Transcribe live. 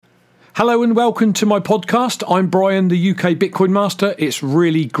Hello and welcome to my podcast. I'm Brian, the UK Bitcoin Master. It's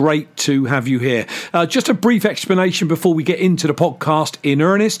really great to have you here. Just a brief explanation before we get into the podcast in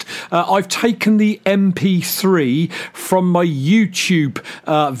earnest. I've taken the MP3 from my YouTube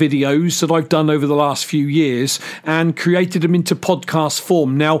videos that I've done over the last few years and created them into podcast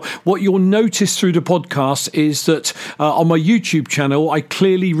form. Now, what you'll notice through the podcast is that on my YouTube channel, I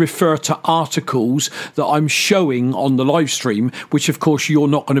clearly refer to articles that I'm showing on the live stream, which of course you're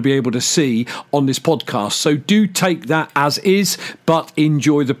not going to be able to see on this podcast. So do take that as is, but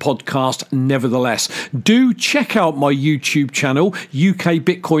enjoy the podcast nevertheless. Do check out my YouTube channel,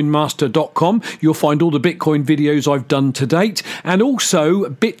 ukbitcoinmaster.com. You'll find all the Bitcoin videos I've done to date. And also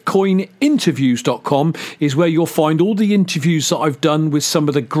bitcoininterviews.com is where you'll find all the interviews that I've done with some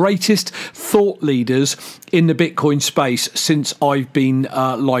of the greatest thought leaders in the Bitcoin space since I've been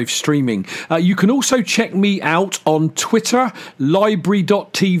live streaming. You can also check me out on Twitter,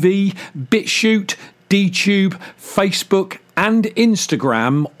 library.tv, BitChute, DTube, Facebook and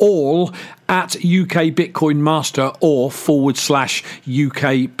Instagram, all at UK Bitcoin Master or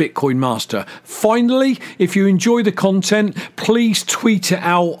 /UK Bitcoin Master. Finally, if you enjoy the content, please tweet it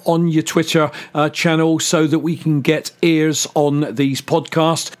out on your Twitter channel so that we can get ears on these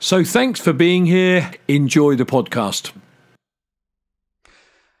podcasts. So thanks for being here. Enjoy the podcast.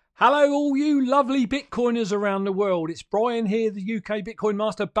 Hello, all you lovely Bitcoiners around the world. It's Brian here, the UK Bitcoin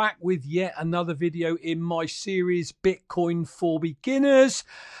Master, back with yet another video in my series Bitcoin for Beginners.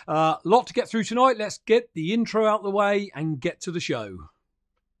 Lot to get through tonight. Let's get the intro out the way and get to the show.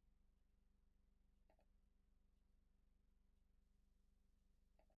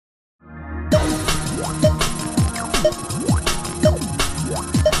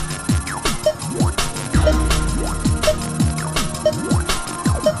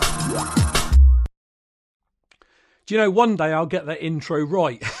 Do you know, one day I'll get that intro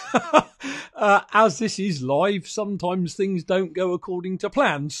right. As this is live, sometimes things don't go according to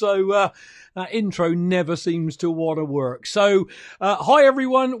plan. So that intro never seems to want to work. So hi,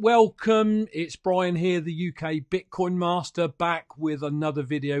 everyone. Welcome. It's Brian here, the UK Bitcoin Master, back with another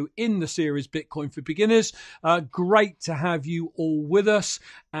video in the series Bitcoin for Beginners. Great to have you all with us.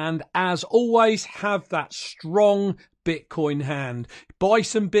 And as always, have that strong Bitcoin hand. Buy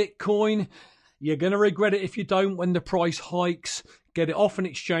some Bitcoin. You're going to regret it if you don't when the price hikes. Get it off an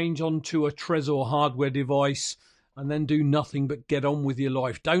exchange onto a Trezor hardware device and then do nothing but get on with your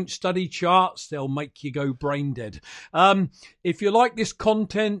life. Don't study charts. They'll make you go brain dead. If you like this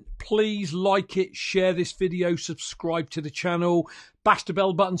content, please like it, share this video, subscribe to the channel. Bash the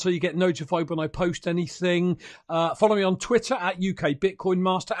bell button so you get notified when I post anything. Follow me on Twitter at UK Bitcoin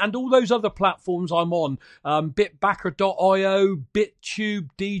Master and all those other platforms I'm on. Bitbacker.io, BitTube,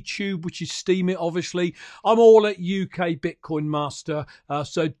 DTube, which is Steemit, obviously. I'm all at UK Bitcoin Master,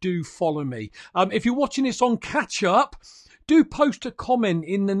 so do follow me. If you're watching this on catch up, do post a comment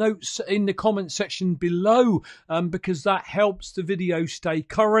in the notes in the comment section below because that helps the video stay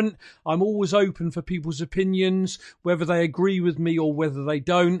current. I'm always open for people's opinions, whether they agree with me or whether they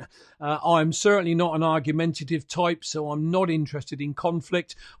don't. I'm certainly not an argumentative type, so I'm not interested in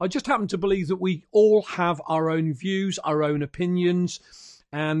conflict. I just happen to believe that we all have our own views, our own opinions.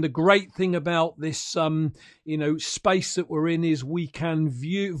 And the great thing about this, space that we're in is we can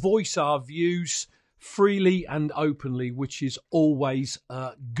voice our views freely and openly, which is always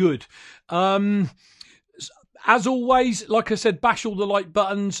good. As always, like I said, bash all the like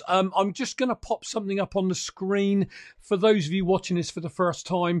buttons. I'm just going to pop something up on the screen for those of you watching this for the first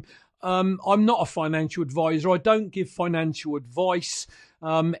time. I'm not a financial advisor. I don't give financial advice.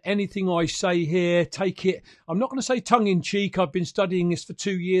 Anything I say here, take it. I'm not going to say tongue in cheek. I've been studying this for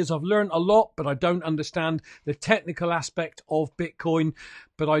 2 years. I've learned a lot, but I don't understand the technical aspect of Bitcoin.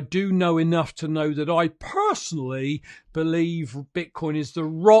 But I do know enough to know that I personally believe Bitcoin is the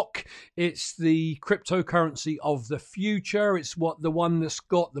rock. It's the cryptocurrency of the future. It's the one that's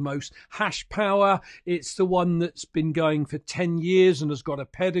got the most hash power. It's the one that's been going for 10 years and has got a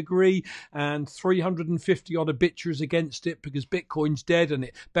pedigree and 350 odd obituaries against it because Bitcoin's dead and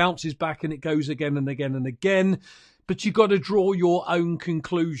it bounces back and it goes again and again and again. But you've got to draw your own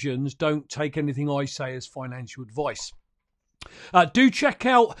conclusions. Don't take anything I say as financial advice. Do check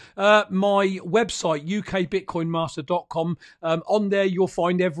out my website, ukbitcoinmaster.com. On there, you'll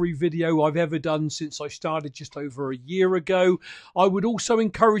find every video I've ever done since I started just over a year ago. I would also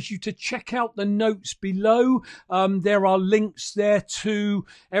encourage you to check out the notes below. There are links there to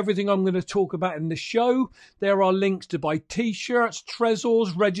everything I'm going to talk about in the show. There are links to buy t-shirts,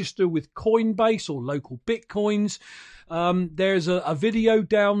 Trezors, register with Coinbase or local Bitcoins. There's a video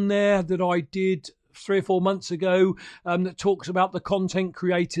down there that I did 3 or 4 months ago that talks about the content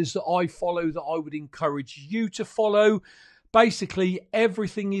creators that I follow that I would encourage you to follow. Basically,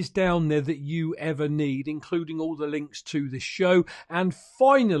 everything is down there that you ever need, including all the links to this show. And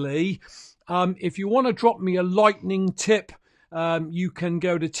finally, if you want to drop me a lightning tip, you can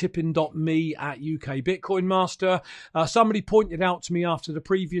go to tipping.me at UK Bitcoin Master. Somebody pointed out to me after the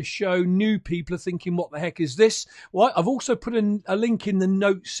previous show, new people are thinking, what the heck is this? Well, I've also put a link in the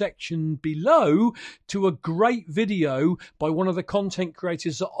notes section below to a great video by one of the content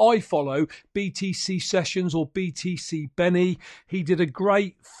creators that I follow, BTC Sessions or BTC Benny. He did a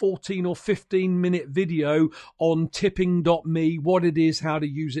great 14 or 15 minute video on tipping.me, what it is, how to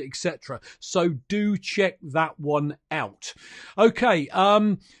use it, etc. So do check that one out. Okay,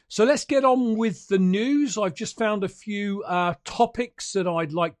 so let's get on with the news. I've just found a few topics that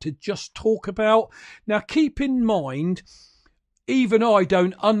I'd like to just talk about. Now, keep in mind, even I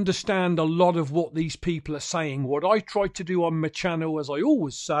don't understand a lot of what these people are saying. What I try to do on my channel, as I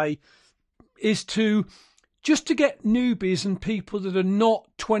always say, is to get newbies and people that are not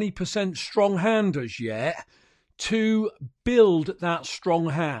 20% strong-handers yet to build that strong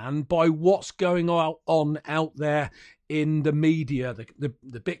hand by what's going on out there in the media,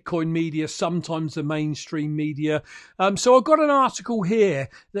 the Bitcoin media, sometimes the mainstream media. So I've got an article here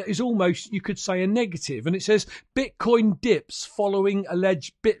that is almost, you could say, a negative, and it says Bitcoin dips following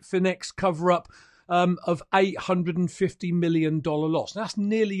alleged Bitfinex cover-up of $850 million loss. That's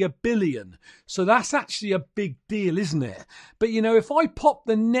nearly $1 billion. So that's actually a big deal, isn't it? But, you know, if I pop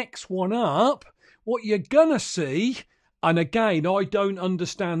the next one up, what you're going to see, and again, I don't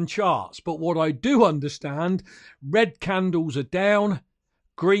understand charts, but what I do understand, red candles are down,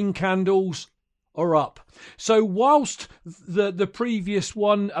 green candles are up. So whilst the previous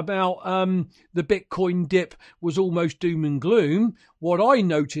one about the Bitcoin dip was almost doom and gloom, what I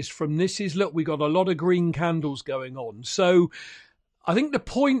noticed from this is, look, we got a lot of green candles going on. So I think the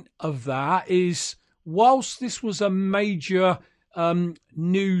point of that is, whilst this was a major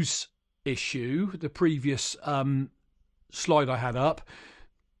news issue, the previous slide I had up,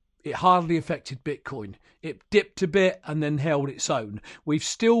 it hardly affected Bitcoin. It dipped a bit and then held its own. We've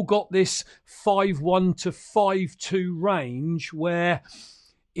still got this 5.1 to 5.2 range where,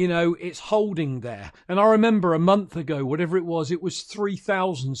 you know, it's holding there. And I remember a month ago, whatever it was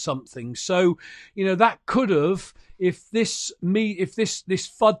 3,000 something. So, you know, that could have, if this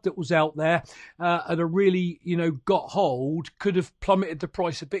FUD that was out there had a really, you know, got hold, could have plummeted the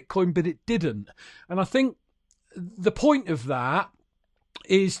price of Bitcoin, but it didn't. And I think the point of that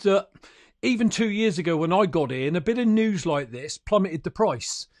is that even 2 years ago when I got in, a bit of news like this plummeted the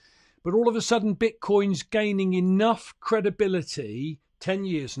price. But all of a sudden, Bitcoin's gaining enough credibility, 10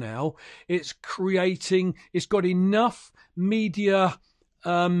 years now, it's got enough media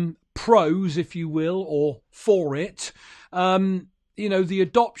pros, if you will, or for it. You know, the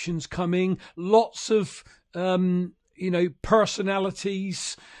adoption's coming, lots of, you know,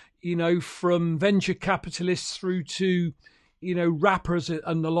 personalities, you know, from venture capitalists through to, you know, rappers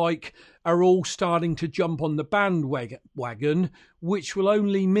and the like, are all starting to jump on the bandwagon, which will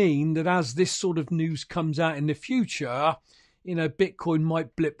only mean that as this sort of news comes out in the future, you know, Bitcoin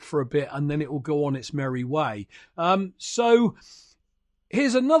might blip for a bit and then it will go on its merry way. So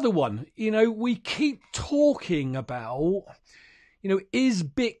here's another one. You know, we keep talking about, you know, is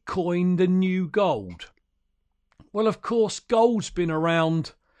Bitcoin the new gold? Well, of course, gold's been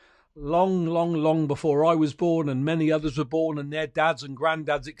around long before I was born, and many others were born, and their dads and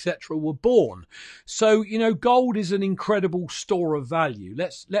granddads, etc., were born. So, you know, gold is an incredible store of value.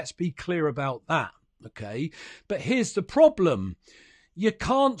 Let's be clear about that, okay? But here's the problem. You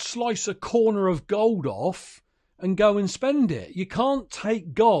can't slice a corner of gold off and go and spend it. You can't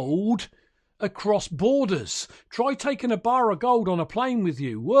take gold across borders. Try taking a bar of gold on a plane with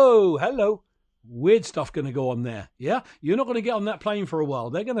you. Whoa, hello. Weird stuff going to go on there. Yeah, you're not going to get on that plane for a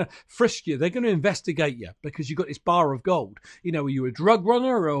while. They're going to frisk you. They're going to investigate you because you've got this bar of gold. You know, are you a drug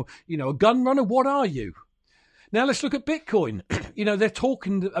runner or, you know, a gun runner? What are you? Now let's look at Bitcoin. You know, they're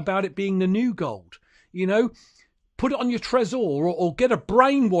talking about it being the new gold. You know, put it on your Trezor or get a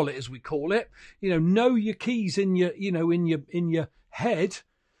brain wallet, as we call it. You know your keys in your, you know, in your head,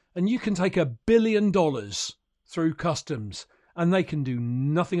 and you can take $1 billion through customs, and they can do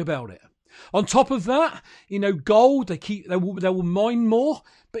nothing about it. On top of that, you know, gold, they will mine more,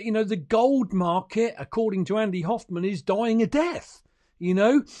 but, you know, the gold market, according to Andy Hoffman, is dying a death, you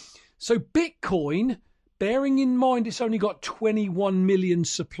know. So Bitcoin, bearing in mind it's only got 21 million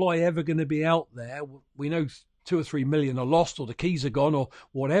supply ever going to be out there, we know 2 or 3 million are lost or the keys are gone or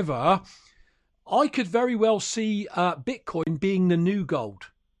whatever, I could very well see Bitcoin being the new gold.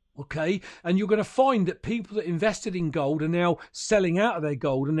 Okay, and you're going to find that people that invested in gold are now selling out of their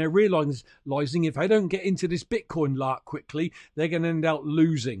gold, and they're realizing if they don't get into this Bitcoin lark quickly, they're going to end up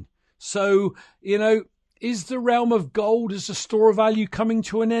losing. So, is the realm of gold as a store of value coming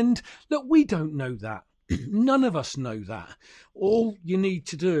to an end? Look, we don't know that. None of us know that. All you need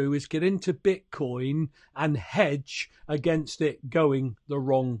to do is get into Bitcoin and hedge against it going the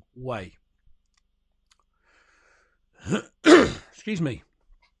wrong way. Excuse me.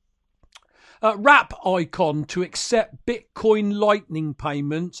 Wrap icon to accept Bitcoin Lightning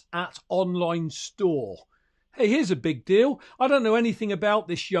payments at online store. Hey, here's a big deal. I don't know anything about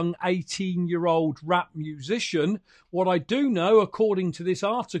this young 18-year-old rap musician. What I do know, according to this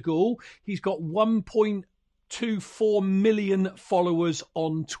article, he's got 1.24 million followers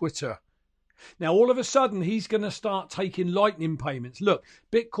on Twitter. Now, all of a sudden, he's going to start taking Lightning payments. Look,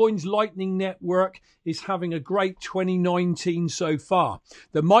 Bitcoin's Lightning Network is having a great 2019 so far.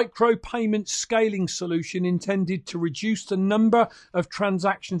 The micropayment scaling solution intended to reduce the number of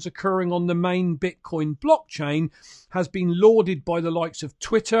transactions occurring on the main Bitcoin blockchain has been lauded by the likes of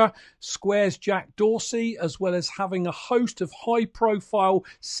Twitter, Square's Jack Dorsey, as well as having a host of high-profile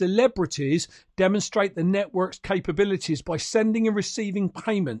celebrities demonstrate the network's capabilities by sending and receiving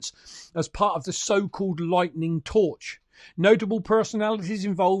payments as part of the so-called Lightning Torch. Notable personalities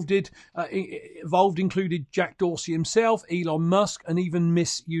involved included Jack Dorsey himself, Elon Musk, and even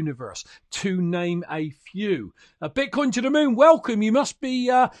Miss Universe, to name a few. Bitcoin to the moon, welcome. You must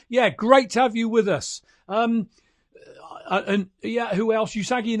be, great to have you with us. Who else?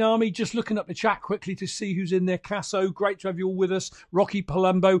 Usagi and Army, just looking up the chat quickly to see who's in there. Casso, great to have you all with us. Rocky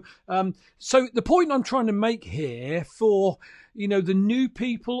Palumbo. So the point I'm trying to make here for, the new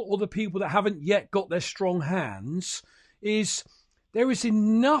people or the people that haven't yet got their strong hands is there is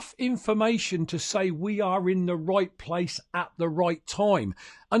enough information to say we are in the right place at the right time.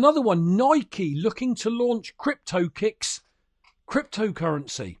 Another one, Nike looking to launch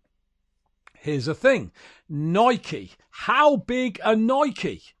cryptocurrency. Here's the thing. Nike. How big are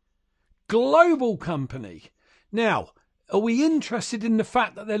Nike? Global company. Now, are we interested in the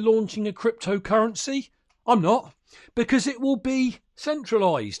fact that they're launching a cryptocurrency? I'm not, because it will be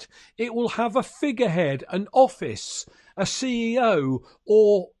centralized. It will have a figurehead, an office, a CEO,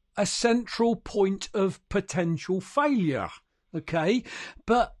 or a central point of potential failure. Okay?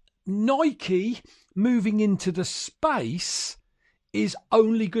 But Nike moving into the space is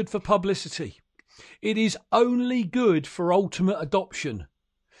only good for publicity. It is only good for ultimate adoption.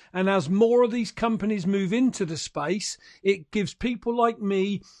 And as more of these companies move into the space, it gives people like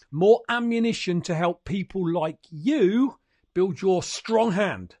me more ammunition to help people like you build your strong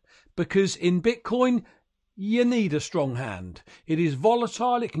hand. Because in Bitcoin, you need a strong hand. It is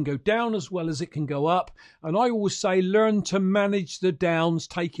volatile. It can go down as well as it can go up. And I always say, learn to manage the downs,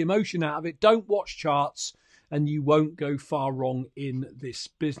 take emotion out of it. Don't watch charts, and you won't go far wrong in this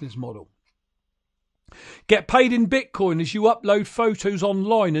business model. Get paid in Bitcoin as you upload photos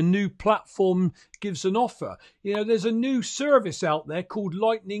online. A new platform gives an offer. There's a new service out there called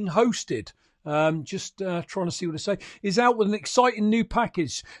Lightning Hosted. Trying to see what to say. Is out with an exciting new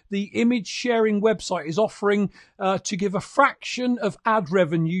package. The image sharing website is offering to give a fraction of ad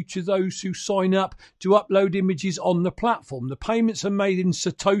revenue to those who sign up to upload images on the platform. The payments are made in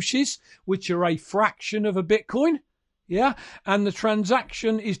Satoshis, which are a fraction of a Bitcoin. Yeah, and the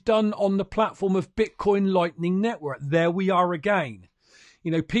transaction is done on the platform of Bitcoin Lightning Network. There we are again.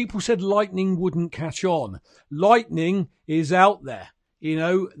 People said Lightning wouldn't catch on. Lightning is out there.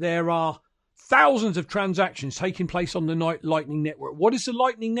 There are thousands of transactions taking place on the Lightning Network. What is the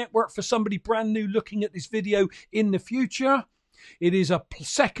Lightning Network for somebody brand new looking at this video in the future? It is a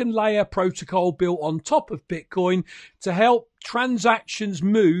second layer protocol built on top of Bitcoin to help transactions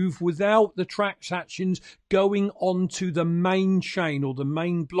move without the transactions going onto the main chain or the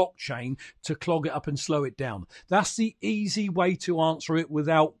main blockchain to clog it up and slow it down. That's the easy way to answer it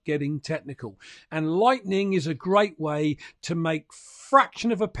without getting technical. And Lightning is a great way to make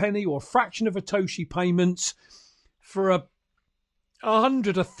fraction of a penny or fraction of a Toshi payments for a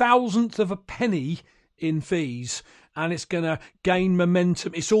thousandth of a penny in fees. And it's going to gain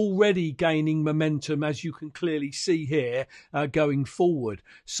momentum. It's already gaining momentum, as you can clearly see here, going forward.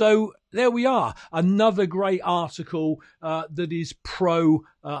 So there we are. Another great article that is pro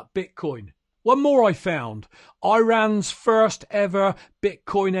Bitcoin. One more I found. Iran's first ever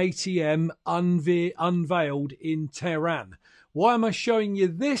Bitcoin ATM unveiled in Tehran. Why am I showing you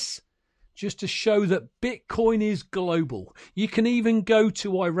this? Just to show that Bitcoin is global. You can even go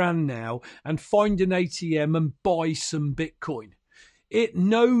to Iran now and find an ATM and buy some Bitcoin. It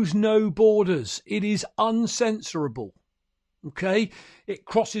knows no borders. It is uncensorable. Okay, it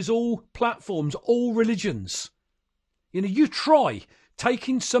crosses all platforms, all religions. You know, you try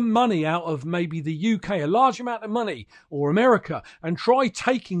taking some money out of maybe the UK, a large amount of money, or America, and try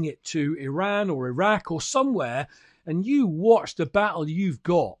taking it to Iran or Iraq or somewhere, and you watch the battle you've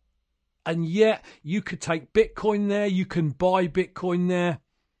got. And yet you could take Bitcoin there, you can buy Bitcoin there.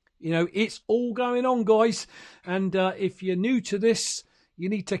 You know, it's all going on, guys. And if you're new to this, you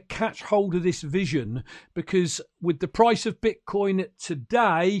need to catch hold of this vision, because with the price of Bitcoin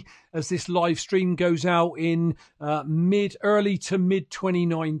today, as this live stream goes out in early to mid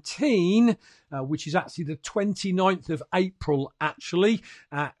 2019, which is actually the 29th of April, actually,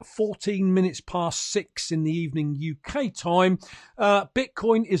 at 14 minutes past 6 in the evening UK time,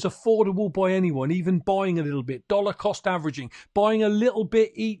 Bitcoin is affordable by anyone, even buying a little bit, dollar cost averaging, buying a little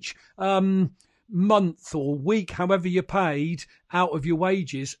bit each month or week, however you're paid out of your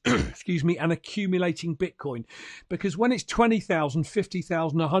wages, excuse me, and accumulating Bitcoin. Because when it's 20,000,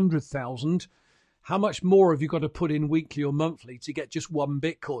 50,000, 100,000, how much more have you got to put in weekly or monthly to get just one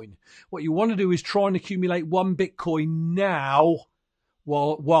Bitcoin? What you want to do is try and accumulate one Bitcoin now,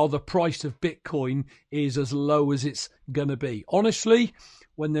 while the price of Bitcoin is as low as it's going to be. Honestly,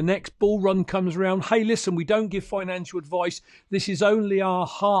 when the next bull run comes around, hey, listen, we don't give financial advice. This is only our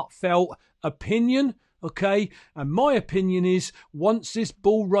heartfelt opinion, okay? And my opinion is, once this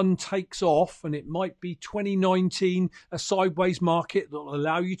bull run takes off, and it might be 2019, a sideways market that will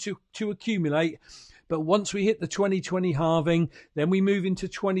allow you to accumulate, but once we hit the 2020 halving, then we move into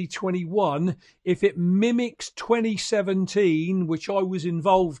 2021. If it mimics 2017, which I was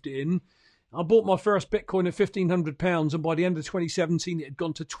involved in, I bought my first Bitcoin at £1,500, and by the end of 2017, it had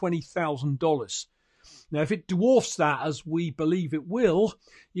gone to $20,000. Now, if it dwarfs that, as we believe it will,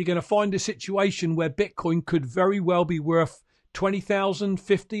 you're going to find a situation where Bitcoin could very well be worth 20,000,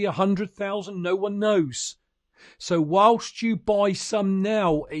 50, 100,000. No one knows. So whilst you buy some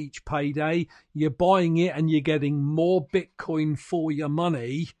now each payday, you're buying it and you're getting more Bitcoin for your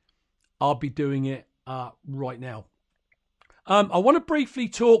money. I'll be doing it right now. I want to briefly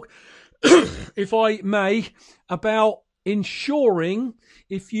talk, if I may, about ensuring,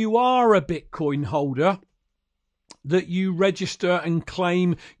 if you are a Bitcoin holder, that you register and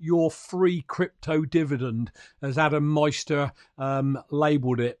claim your free crypto dividend, as Adam Meister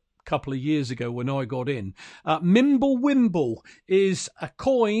labelled it a couple of years ago when I got in. Mimblewimble is a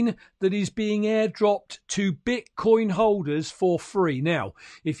coin that is being airdropped to Bitcoin holders for free. Now,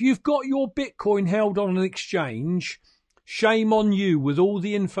 if you've got your Bitcoin held on an exchange, shame on you, with all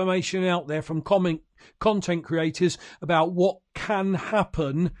the information out there from content creators about what can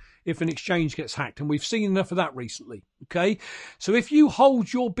happen if an exchange gets hacked. And we've seen enough of that recently. Okay. So if you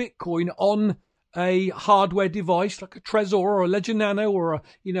hold your Bitcoin on a hardware device like a Trezor or a Ledger Nano or a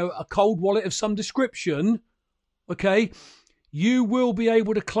cold wallet of some description, okay, you will be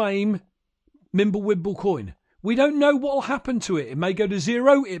able to claim Mimblewimble coin. We don't know what will happen to it. It may go to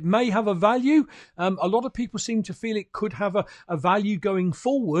zero. It may have a value. A lot of people seem to feel it could have a value going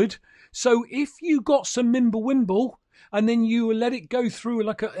forward. So if you got some Mimblewimble and then you let it go through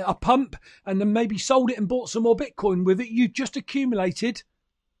like a pump and then maybe sold it and bought some more Bitcoin with it, you just accumulated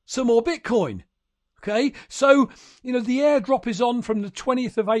some more Bitcoin. Okay, so, the airdrop is on from the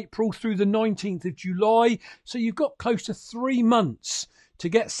 20th of April through the 19th of July. So you've got close to 3 months to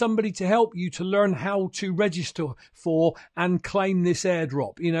get somebody to help you to learn how to register for and claim this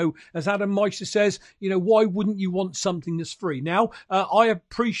airdrop. As Adam Meister says, why wouldn't you want something that's free? Now, I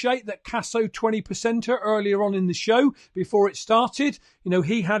appreciate that Casso 20%er earlier on in the show, before it started,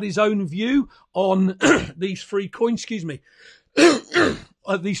 he had his own view on these free coins,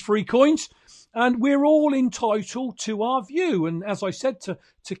 these free coins, and we're all entitled to our view. And as I said to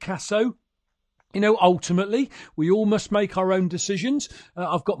Casso, ultimately, we all must make our own decisions.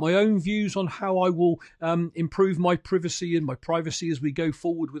 I've got my own views on how I will improve my privacy and my privacy as we go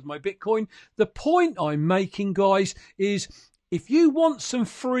forward with my Bitcoin. The point I'm making, guys, is if you want some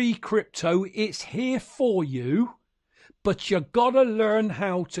free crypto, it's here for you. But you got to learn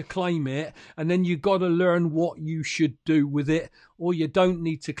how to claim it, and then you got to learn what you should do with it, or you don't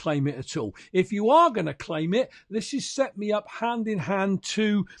need to claim it at all. If you are going to claim it, this has set me up hand in hand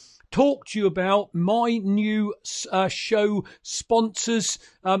to talk to you about my new show sponsors,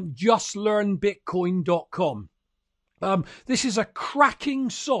 justlearnbitcoin.com. This is a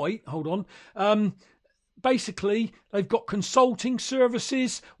cracking site. Hold on. Basically, they've got consulting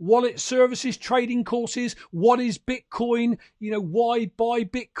services, wallet services, trading courses. What is Bitcoin? Why buy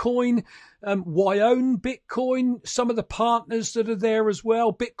Bitcoin? Why own Bitcoin? Some of the partners that are there as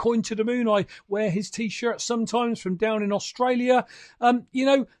well. Bitcoin to the moon. I wear his T-shirt sometimes from down in Australia.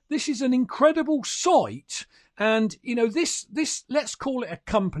 This is an incredible site. And, this, let's call it a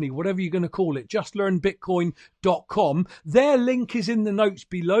company, whatever you're going to call it, justlearnbitcoin.com. Their link is in the notes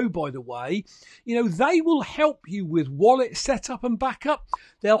below, by the way. They will help you with wallet setup and backup.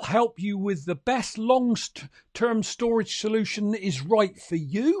 They'll help you with the best long-term storage solution that is right for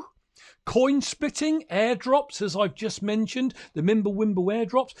you. Coin splitting, airdrops, as I've just mentioned, the Mimblewimble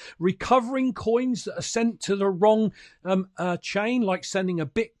airdrops, recovering coins that are sent to the wrong chain, like sending a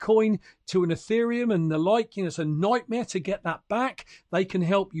Bitcoin to an Ethereum and the like. It's a nightmare to get that back. They can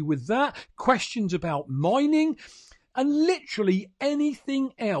help you with that. Questions about mining and literally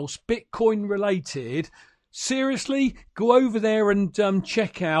anything else Bitcoin related. Seriously, go over there and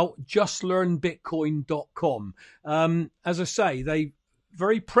check out justlearnbitcoin.com. As I say, they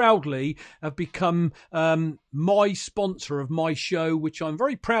very proudly have become my sponsor of my show, which I'm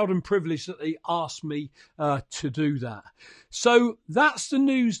very proud and privileged that they asked me to do that. So that's the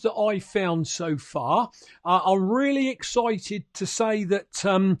news that I found so far. I'm really excited to say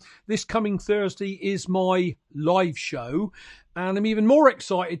that this coming Thursday is my live show. And I'm even more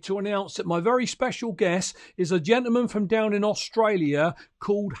excited to announce that my very special guest is a gentleman from down in Australia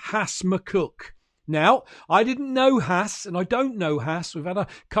called Hass McCook. Now, I didn't know Hass, and I don't know Hass. We've had a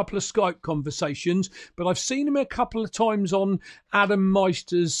couple of Skype conversations, but I've seen him a couple of times on Adam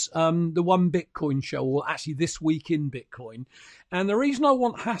Meister's The One Bitcoin show, or actually This Week in Bitcoin. And the reason I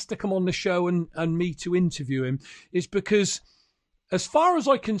want Hass to come on the show and me to interview him is because, as far as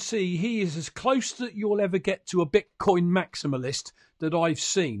I can see, he is as close that you'll ever get to a Bitcoin maximalist that I've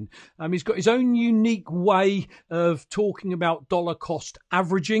seen. He's got his own unique way of talking about dollar cost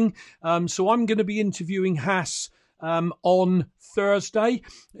averaging. So I'm going to be interviewing Hass on Thursday.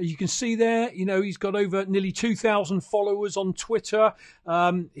 You can see there, he's got over nearly 2,000 followers on Twitter.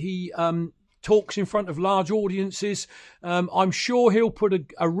 He talks in front of large audiences. I'm sure he'll put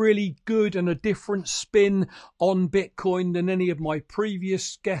a really good and a different spin on Bitcoin than any of my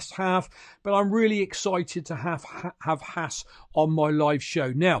previous guests have. But I'm really excited to have Hass on my live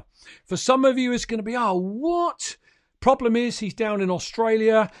show. Now, for some of you, it's going to be, what? Problem is, he's down in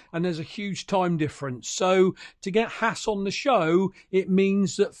Australia and there's a huge time difference. So to get Hass on the show, it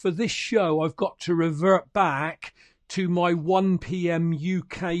means that for this show, I've got to revert back to my 1 p.m.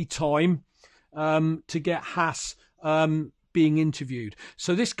 UK time to get Hass being interviewed.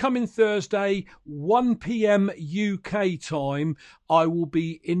 So this coming Thursday, 1 p.m. UK time, I will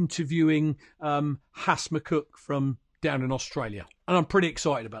be interviewing Hass McCook from down in Australia. And I'm pretty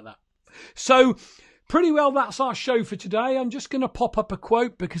excited about that. So pretty well, that's our show for today. I'm just going to pop up a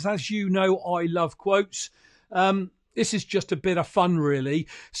quote because, as you know, I love quotes. This is just a bit of fun, really.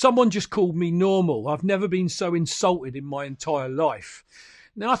 Someone just called me normal. I've never been so insulted in my entire life.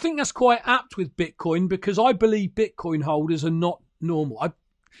 Now, I think that's quite apt with Bitcoin because I believe Bitcoin holders are not normal.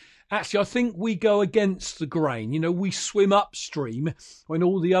 I think we go against the grain. We swim upstream when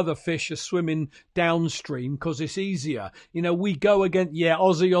all the other fish are swimming downstream because it's easier. We go against,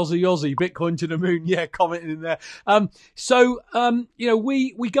 Aussie, Bitcoin to the moon. Yeah, commenting in there.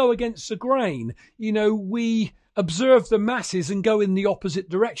 We go against the grain. We observe the masses and go in the opposite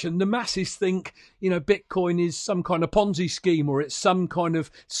direction. The masses think, Bitcoin is some kind of Ponzi scheme or it's some kind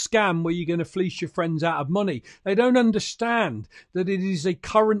of scam where you're going to fleece your friends out of money. They don't understand that it is a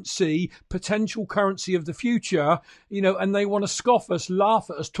currency, potential currency of the future, and they want to scoff us, laugh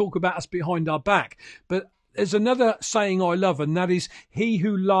at us, talk about us behind our back. But there's another saying I love, and that is, he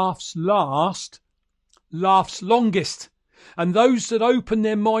who laughs last, laughs longest. And those that open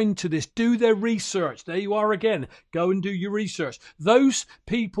their mind to this, do their research. There you are again. Go and do your research. Those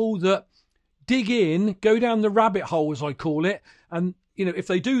people that dig in, go down the rabbit hole, as I call it. And, if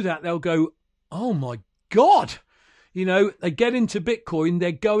they do that, they'll go, oh, my God. They get into Bitcoin.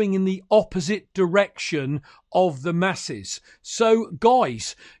 They're going in the opposite direction of the masses. So,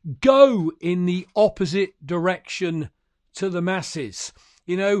 guys, go in the opposite direction to the masses.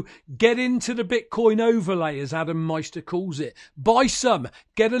 Get into the Bitcoin overlay, as Adam Meister calls it. Buy some.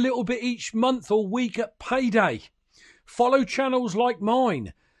 Get a little bit each month or week at payday. Follow channels like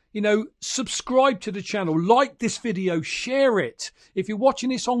mine. Subscribe to the channel. Like this video. Share it. If you're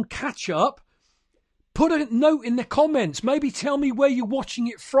watching this on catch up, put a note in the comments. Maybe tell me where you're watching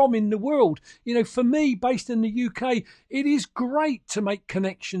it from in the world. For me, based in the UK, it is great to make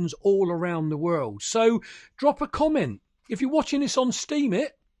connections all around the world. So drop a comment. If you're watching this on Steam,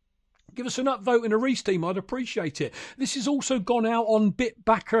 give us an upvote and a re-steam. I'd appreciate it. This has also gone out on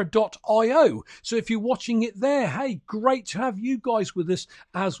bitbacker.io. So if you're watching it there, hey, great to have you guys with us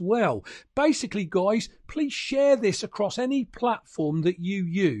as well. Basically, guys, please share this across any platform that you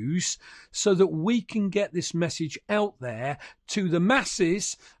use so that we can get this message out there to the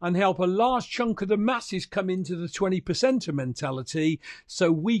masses and help a large chunk of the masses come into the 20%er mentality,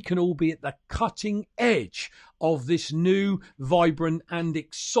 so we can all be at the cutting edge of this new, vibrant and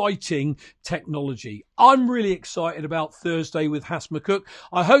exciting technology. I'm really excited about Thursday with Has McCook.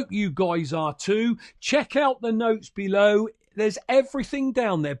 I hope you guys are too. Check out the notes below. There's everything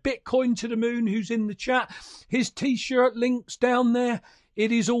down there. Bitcoin to the Moon, who's in the chat. His t-shirt links down there.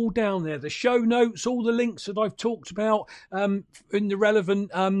 It is all down there. The show notes, all the links that I've talked about in the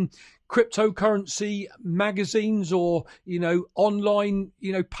relevant cryptocurrency magazines or, online,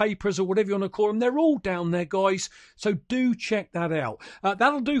 papers or whatever you want to call them. They're all down there, guys. So do check that out.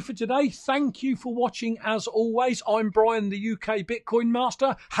 That'll do for today. Thank you for watching as always. I'm Brian, the UK Bitcoin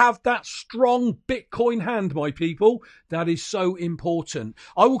Master. Have that strong Bitcoin hand, my people. That is so important.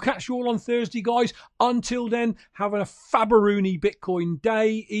 I will catch you all on Thursday, guys. Until then, have a fabaroony Bitcoin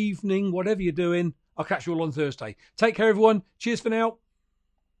day, evening, whatever you're doing. I'll catch you all on Thursday. Take care, everyone. Cheers for now.